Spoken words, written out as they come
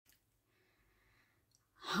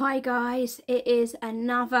Hi guys, it is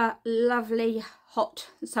another lovely hot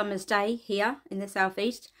summer's day here in the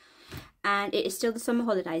southeast, and it is still the summer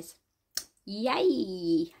holidays.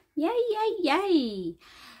 Yay! Yay, yay, yay!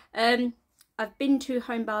 I've been to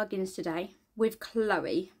Home Bargains today with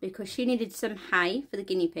Chloe because she needed some hay for the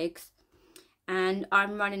guinea pigs, and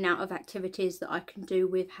I'm running out of activities that I can do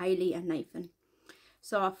with Hayley and Nathan.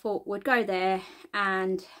 So I thought we'd go there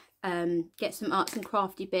and get some arts and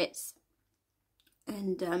crafty bits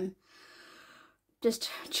and just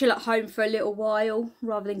chill at home for a little while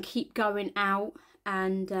rather than keep going out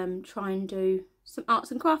and try and do some arts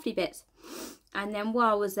and crafty bits. And then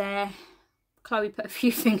while I was there, Chloe put a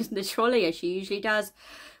few things in the trolley as she usually does.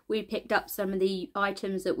 We picked up some of the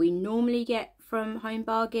items that we normally get from Home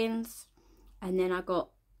Bargains, and then I got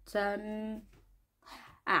some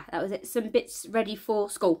that was it, some bits ready for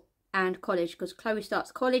school and college, because Chloe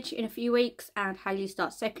starts college in a few weeks and Hayley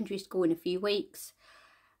starts secondary school in a few weeks.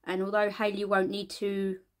 And although Hayley won't need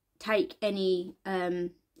to take any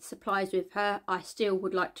supplies with her, I still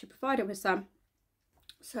would like to provide her with some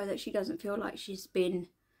so that she doesn't feel like she's been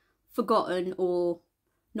forgotten or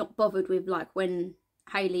not bothered with, like when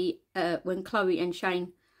Chloe and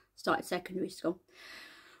Shane started secondary school.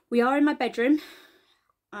 We are in my bedroom,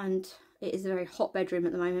 and it is a very hot bedroom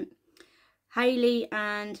at the moment. Hayley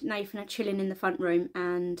and Nathan are chilling in the front room,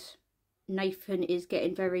 and Nathan is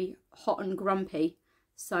getting very hot and grumpy.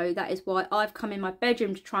 So that is why I've come in my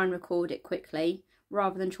bedroom to try and record it quickly,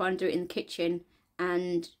 rather than try and do it in the kitchen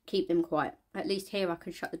and keep them quiet. At least here I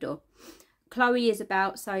can shut the door. Chloe is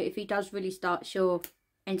about, so if he does really start, she'll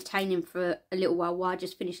entertain him for a little while I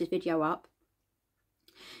just finish this video up.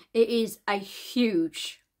 It is a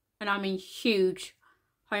huge, and I mean huge,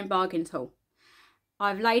 Home Bargains haul.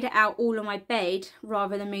 I've laid it out all on my bed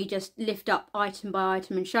rather than me just lift up item by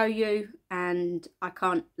item and show you, and I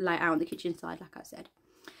can't lay it out on the kitchen side like I said.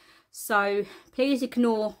 So please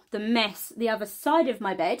ignore the mess the other side of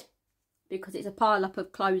my bed, because it's a pile up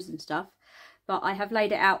of clothes and stuff. But I have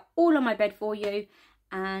laid it out all on my bed for you,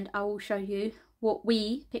 and I will show you what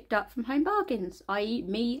we picked up from Home Bargains, i.e.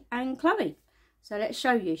 me and Chloe. So let's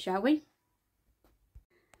show you, shall we?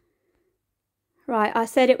 Right, I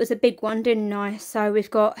said it was a big one, didn't I? So we've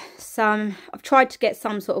got some, I've tried to get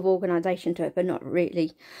some sort of organisation to it, but not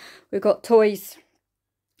really. We've got toys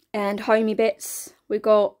and homey bits. We've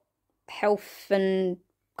got health and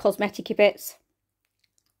cosmetic bits,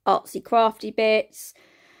 artsy crafty bits,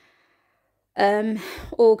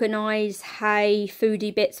 organised hay,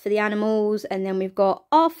 foodie bits for the animals, and then we've got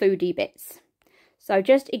our foodie bits. So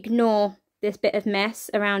just ignore this bit of mess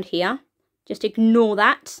around here. Just ignore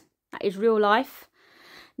that. That is real life.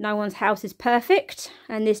 No one's house is perfect,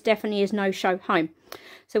 and this definitely is no show home.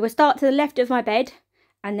 So we'll start to the left of my bed,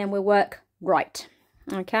 and then we'll work right.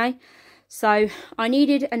 Okay, so I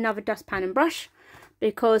needed another dustpan and brush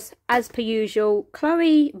because, as per usual,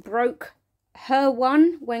 Chloe broke her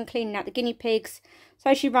one when cleaning out the guinea pigs,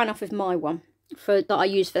 so she ran off with my one that I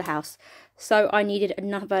use for the house. So I needed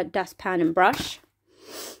another dustpan and brush.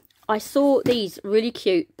 I saw these really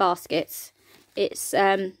cute baskets. It's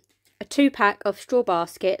a 2-pack of straw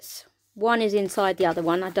baskets. One is inside the other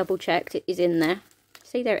one. I double checked, it is in there.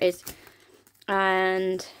 See, there it is.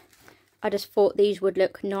 And I just thought these would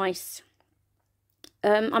look nice.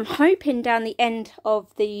 I'm hoping down the end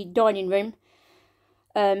of the dining room,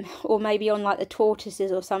 or maybe on like the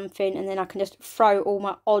tortoises or something, and then I can just throw all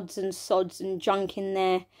my odds and sods and junk in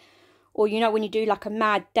there. Or, you know, when you do like a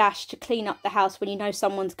mad dash to clean up the house when you know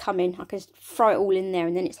someone's coming, I can just throw it all in there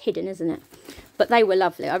and then it's hidden, isn't it? But they were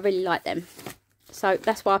lovely. I really like them. So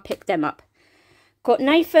that's why I picked them up. Got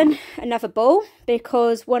Nathan another ball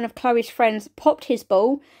because one of Chloe's friends popped his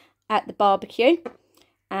ball at the barbecue.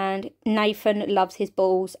 And Nathan loves his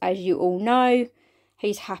balls, as you all know.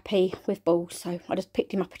 He's happy with balls. So I just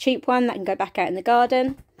picked him up a cheap one that can go back out in the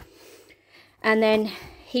garden. And then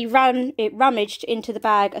he rummaged into the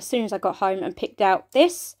bag as soon as I got home and picked out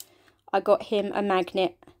this. I got him a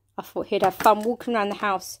magnet. I thought he'd have fun walking around the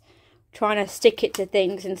house trying to stick it to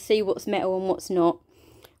things and see what's metal and what's not.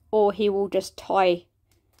 Or he will just tie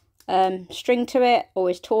string to it or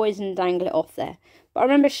his toys and dangle it off there. But I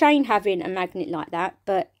remember Shane having a magnet like that,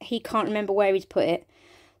 but he can't remember where he's put it.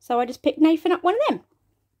 So I just picked Nathan up one of them.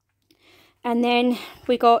 And then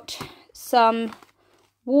we got some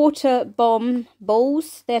water bomb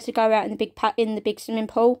balls there to go out in the big swimming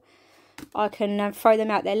pool. I can throw them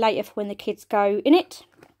out there later for when the kids go in it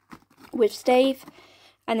with Steve.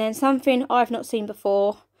 And then something I've not seen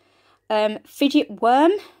before, fidget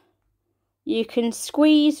worm. You can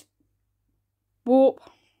squeeze, warp.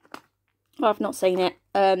 I've not seen it.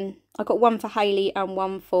 I got one for Hayley and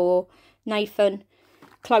one for Nathan.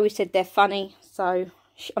 Chloe said they're funny, so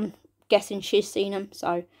I'm guessing she's seen them,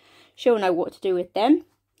 so she'll know what to do with them.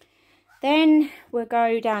 Then we'll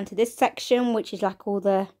go down to this section, which is like all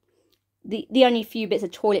the only few bits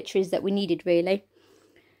of toiletries that we needed, really.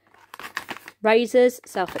 Razors,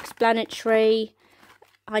 self-explanatory.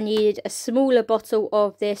 I needed a smaller bottle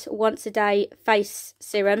of this once a day face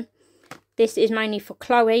serum. This is mainly for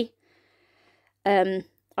Chloe.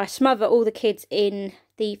 I smother all the kids in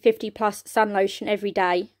the 50+ sun lotion every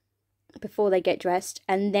day before they get dressed,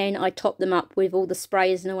 and then I top them up with all the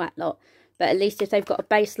sprays and all that lot. But at least if they've got a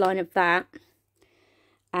baseline of that,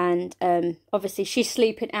 and obviously she's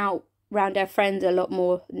sleeping out around her friends a lot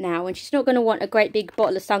more now, and she's not going to want a great big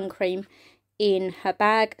bottle of sun cream in her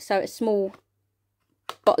bag, so a small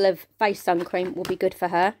bottle of face sun cream will be good for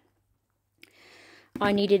her.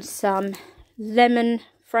 I needed some lemon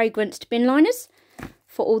fragranced bin liners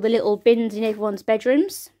for all the little bins in everyone's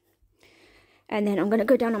bedrooms. And then I'm going to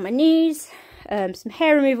go down on my knees. Some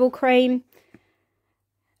hair removal cream.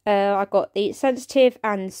 I got the sensitive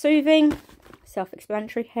and soothing,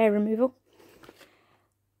 self-explanatory hair removal.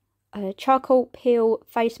 Charcoal peel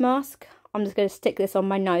face mask. I'm just going to stick this on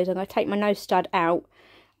my nose. I'm going to take my nose stud out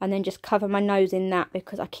and then just cover my nose in that,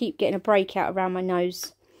 because I keep getting a breakout around my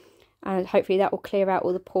nose. And hopefully that will clear out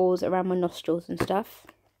all the pores around my nostrils and stuff.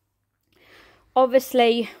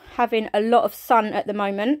 Obviously, having a lot of sun at the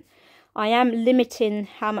moment, I am limiting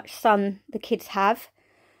how much sun the kids have.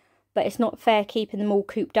 But it's not fair keeping them all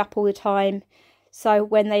cooped up all the time. So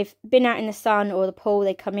when they've been out in the sun or the pool,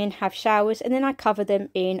 they come in, have showers, and then I cover them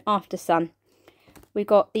in After Sun. We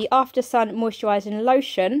got the After Sun moisturising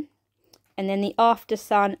lotion, and then the After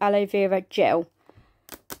Sun aloe vera gel.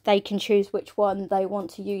 They can choose which one they want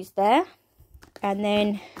to use there. And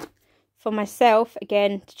then for myself,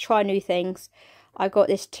 again, to try new things, I got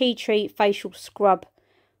this tea tree facial scrub.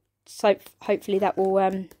 So hopefully that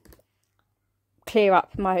will clear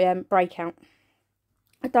up my breakout.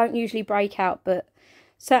 I don't usually break out, but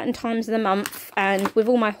certain times of the month, and with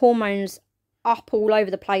all my hormones up all over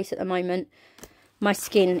the place at the moment, my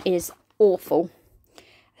skin is awful.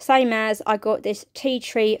 Same as I got this tea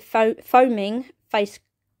tree foaming face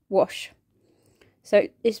wash. So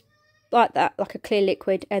it's like that, like a clear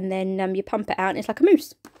liquid, and then you pump it out and it's like a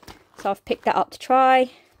mousse. So I've picked that up to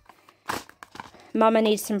try. Mama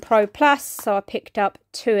needs some Pro Plus, so I picked up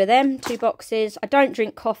 2 of them, 2 boxes. I don't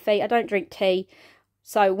drink coffee, I don't drink tea,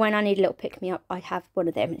 so when I need a little pick-me-up, I have one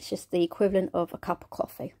of them. It's just the equivalent of a cup of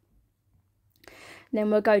coffee.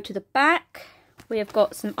 Then we'll go to the back. We have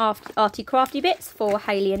got some arty crafty bits for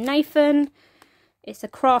Hayley and Nathan. It's a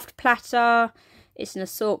craft platter. It's an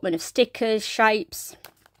assortment of stickers, shapes,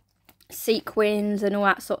 sequins and all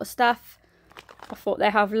that sort of stuff. I thought they'd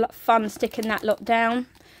have fun sticking that lot down.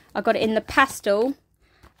 I got it in the pastel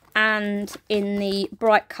and in the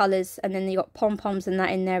bright colours, and then you got pom-poms and that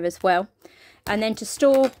in there as well. And then to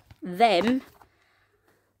store them,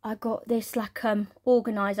 I got this like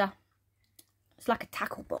organiser. It's like a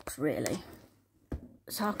tackle box really.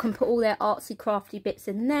 So I can put all their artsy crafty bits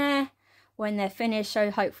in there when they're finished,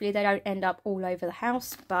 so hopefully they don't end up all over the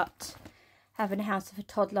house. But having a house of a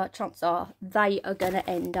toddler, chances are they are going to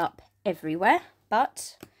end up everywhere.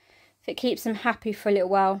 But if it keeps them happy for a little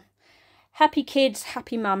while. Happy kids,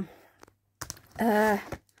 happy mum. I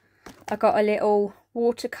got a little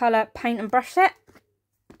watercolour paint and brush set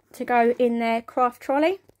to go in their craft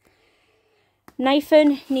trolley.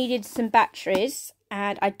 Nathan needed some batteries,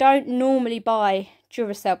 and I don't normally buy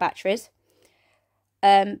Duracell batteries.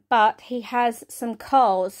 But he has some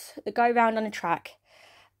cars that go round on a track,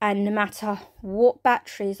 and no matter what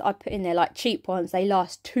batteries I put in there, like cheap ones, they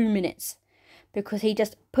last 2 minutes. Because he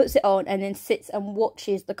just puts it on and then sits and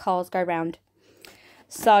watches the cars go round.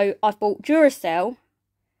 So I've bought Duracell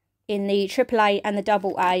in the AAA and the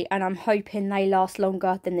AA, and I'm hoping they last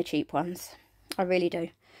longer than the cheap ones. I really do.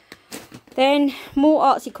 Then more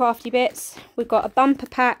artsy crafty bits. We've got a bumper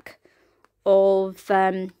pack of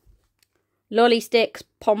lolly sticks,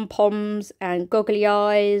 pom-poms and goggly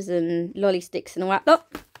eyes and lolly sticks and all that lot.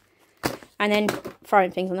 And then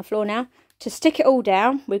throwing things on the floor now. To stick it all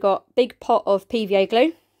down, we've got a big pot of PVA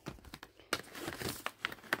glue,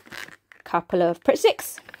 a couple of Pritt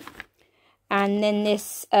sticks, and then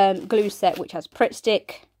this glue set which has Pritt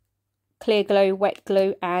stick, clear glue, wet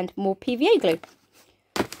glue and more PVA glue.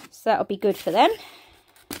 So that'll be good for them.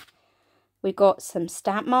 We've got some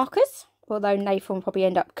stamp markers, although Nathan will probably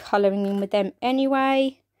end up colouring in with them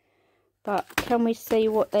anyway. But can we see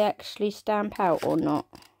what they actually stamp out or not?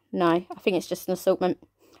 No, I think it's just an assortment.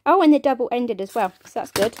 Oh, and they're double-ended as well, so that's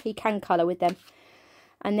good. He can colour with them.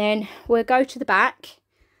 And then we'll go to the back.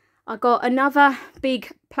 I got another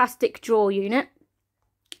big plastic drawer unit.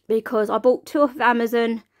 because I bought 2 off of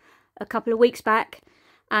Amazon a couple of weeks back,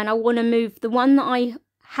 and I want to move the one that I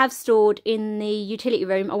have stored in the utility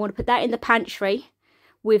room. I want to put that in the pantry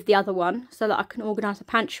with the other one so that I can organise the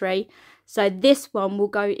pantry. So this one will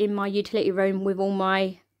go in my utility room with all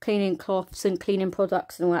my cleaning cloths and cleaning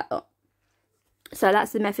products and all that lot. So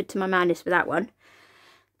that's the method to my madness for that one.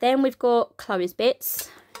 Then we've got Chloe's bits.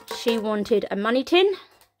 She wanted a money tin,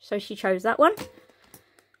 so she chose that one.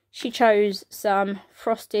 She chose some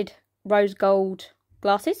frosted rose gold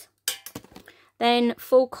glasses. Then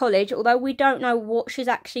for college, although we don't know what she's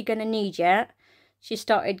actually going to need yet, she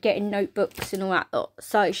started getting notebooks and all that lot.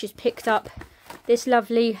 So she's picked up this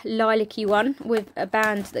lovely lilac-y one with a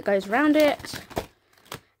band that goes around it.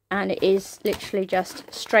 And it is literally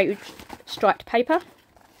just straight striped paper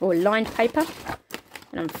or lined paper.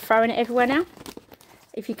 And I'm throwing it everywhere now.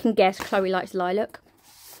 If you can guess, Chloe likes lilac.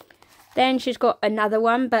 Then she's got another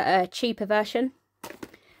one, but a cheaper version.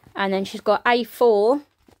 And then she's got A4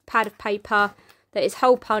 pad of paper that is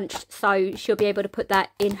hole punched, so she'll be able to put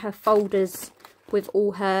that in her folders with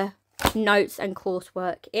all her notes and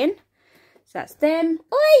coursework in. So that's them.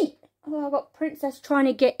 Oi! Oh, I've got Princess trying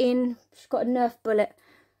to get in. She's got a Nerf bullet.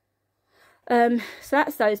 So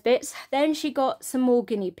that's those bits. Then she got some more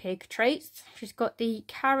guinea pig treats. She's got the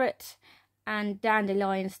carrot and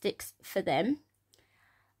dandelion sticks for them.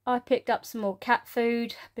 I picked up some more cat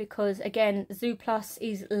food because, again, Zooplus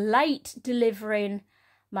is late delivering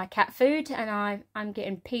my cat food, and I'm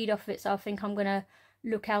getting peed off of it, so I think I'm going to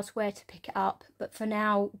look elsewhere to pick it up. But for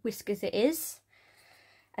now, Whiskers it is.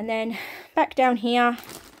 And then back down here,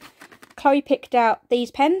 Chloe picked out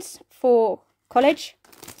these pens for college.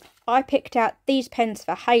 I picked out these pens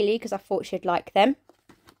for Hayley because I thought she'd like them.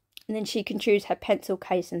 And then she can choose her pencil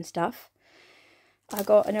case and stuff. I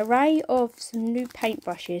got an array of some new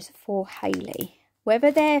paintbrushes for Hayley. Whether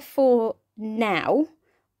they're for now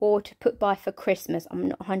or to put by for Christmas, I'm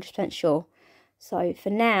not 100% sure. So for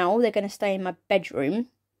now, they're going to stay in my bedroom.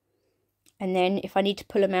 And then if I need to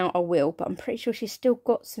pull them out, I will. But I'm pretty sure she's still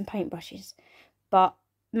got some paintbrushes. But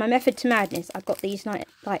my method to madness, I've got these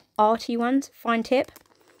like arty ones, fine tip.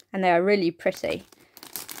 And they are really pretty.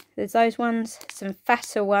 There's those ones, some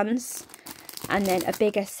fatter ones, and then a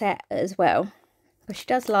bigger set as well. But she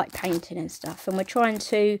does like painting and stuff. And we're trying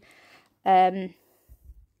to, we're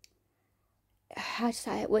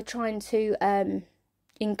trying to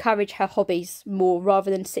encourage her hobbies more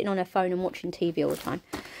rather than sitting on her phone and watching TV all the time.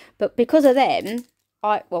 But because of them,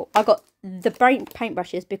 I got the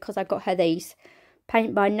paintbrushes because I got her these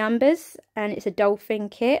Paint by Numbers, and it's a dolphin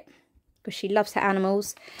kit because she loves her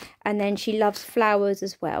animals, and then she loves flowers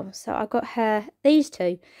as well. So I got her these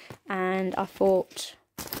two, and I thought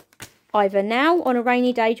either now on a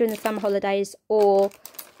rainy day during the summer holidays, or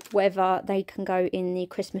whether they can go in the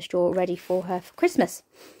Christmas drawer ready for her for Christmas.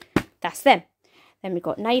 That's them. Then we've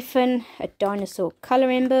got Nathan, a dinosaur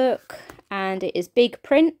colouring book, and it is big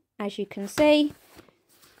print, as you can see.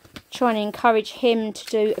 Trying to encourage him to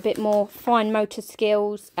do a bit more fine motor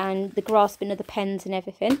skills and the grasping of the pens and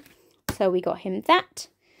everything. So we got him that.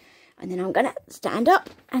 And then I'm going to stand up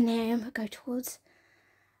and then go towards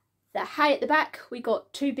the hay at the back. We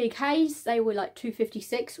got 2 big hays. They were like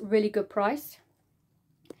 $2.56, really good price.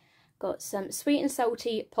 Got some sweet and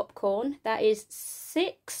salty popcorn. That is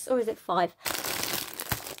 6, or is it 5?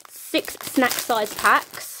 6 snack size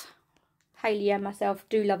packs. Hayley and myself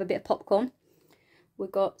do love a bit of popcorn.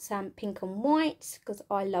 We've got some pink and white because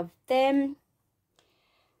I love them.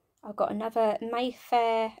 I've got another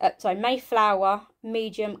Mayflower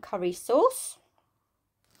medium curry sauce.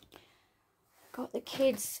 Got the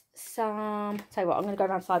kids some, tell you what, I'm going to go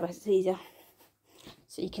around sideways, it's easier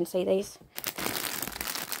so you can see these.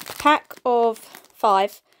 Pack of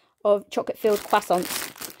 5 of chocolate filled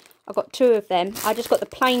croissants. I've got 2 of them. I just got the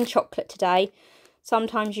plain chocolate today.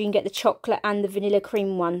 Sometimes you can get the chocolate and the vanilla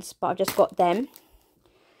cream ones, but I've just got them.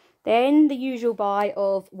 Then the usual buy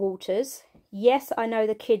of Walters. Yes, I know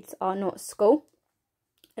the kids are not at school,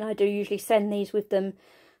 and I do usually send these with them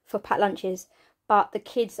for packed lunches, but the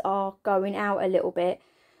kids are going out a little bit,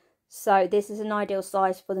 so this is an ideal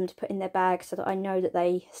size for them to put in their bag so that I know that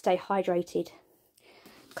they stay hydrated.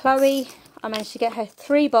 Chloe, I managed to get her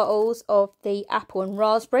 3 bottles of the apple and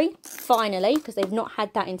raspberry, finally, because they've not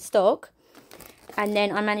had that in stock. And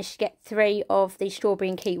then I managed to get 3 of the strawberry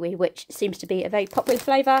and kiwi, which seems to be a very popular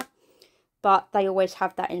flavour, but they always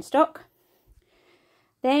have that in stock.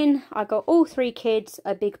 Then I got all 3 kids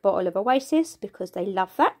a big bottle of Oasis because they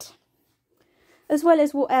love that. As well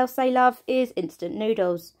as what else they love is instant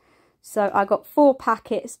noodles. So I got 4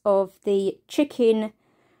 packets of the chicken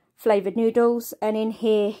flavoured noodles, and in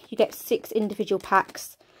here you get 6 individual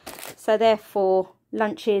packs. So therefore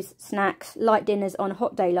lunches, snacks, light dinners on a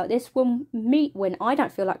hot day like this when I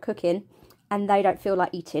don't feel like cooking and they don't feel like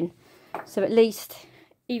eating. So at least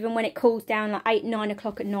even when it cools down like 8, 9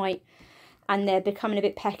 o'clock at night and they're becoming a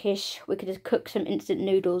bit peckish, we could just cook some instant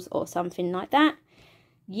noodles or something like that.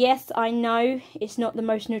 Yes, I know it's not the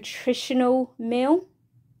most nutritional meal.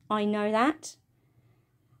 I know that.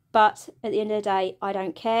 But at the end of the day, I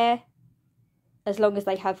don't care as long as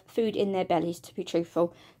they have food in their bellies, to be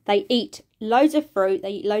truthful. They eat loads of fruit, they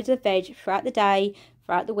eat loads of veg throughout the day,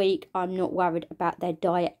 throughout the week. I'm not worried about their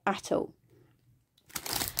diet at all.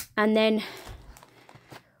 And then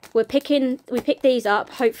we pick these up.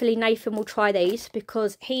 Hopefully Nathan will try these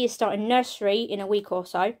because he is starting nursery in a week or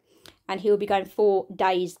so. And he will be going 4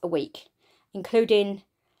 days a week, including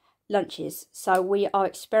lunches. So we are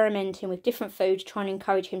experimenting with different foods, trying to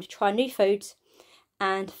encourage him to try new foods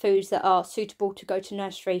and foods that are suitable to go to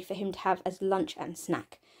nursery for him to have as lunch and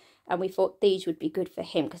snack. And we thought these would be good for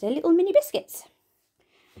him because they're little mini biscuits.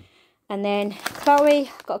 And then Chloe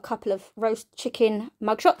got a couple of roast chicken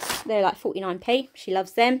mug shots. They're like 49p. She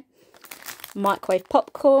loves them. Microwave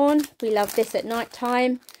popcorn. We love this at night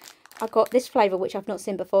time. I got this flavour which I've not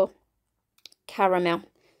seen before. Caramel.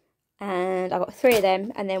 And I got 3 of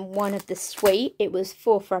them. And then one of the sweet. It was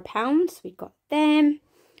 4 for £1. So we got them.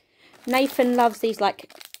 Nathan loves these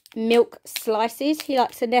like milk slices. He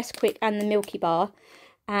likes the Nesquik and the Milky Bar.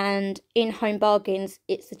 And in Home Bargains,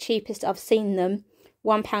 it's the cheapest I've seen them.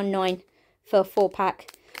 £1.09 for a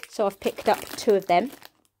 4-pack. So I've picked up 2 of them.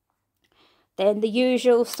 Then the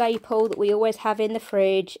usual staple that we always have in the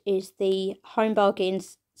fridge is the Home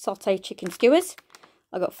Bargains sauté chicken skewers.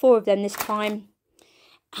 I got 4 of them this time.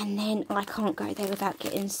 And then I can't go there without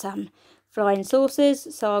getting some flying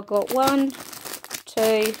saucers. So I got 1,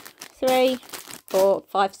 2, 3, 4,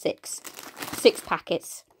 5, 6. 6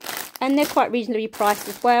 packets. And they're quite reasonably priced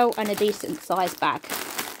as well, and a decent size bag.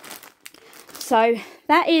 So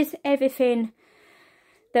that is everything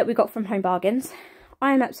that we got from Home Bargains.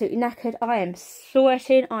 I am absolutely knackered. I am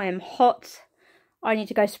sweating. I am hot. I need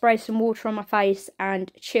to go spray some water on my face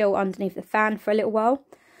and chill underneath the fan for a little while.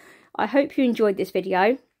 I hope you enjoyed this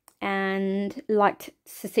video and liked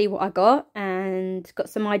to see what I got and got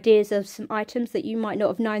some ideas of some items that you might not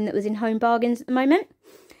have known that was in Home Bargains at the moment.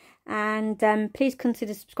 And please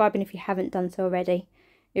consider subscribing if you haven't done so already.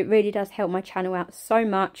 It really does help my channel out so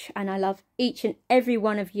much, and I love each and every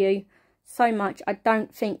one of you so much. I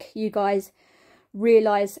don't think you guys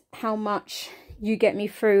realise how much you get me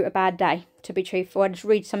through a bad day, to be truthful. I just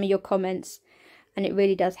read some of your comments and it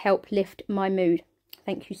really does help lift my mood.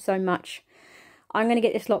 Thank you so much. I'm going to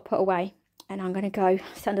get this lot put away and I'm going to go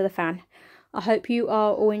sit under the fan. I hope you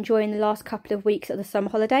are all enjoying the last couple of weeks of the summer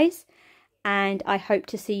holidays, and I hope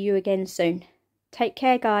to see you again soon. Take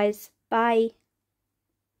care, guys. Bye.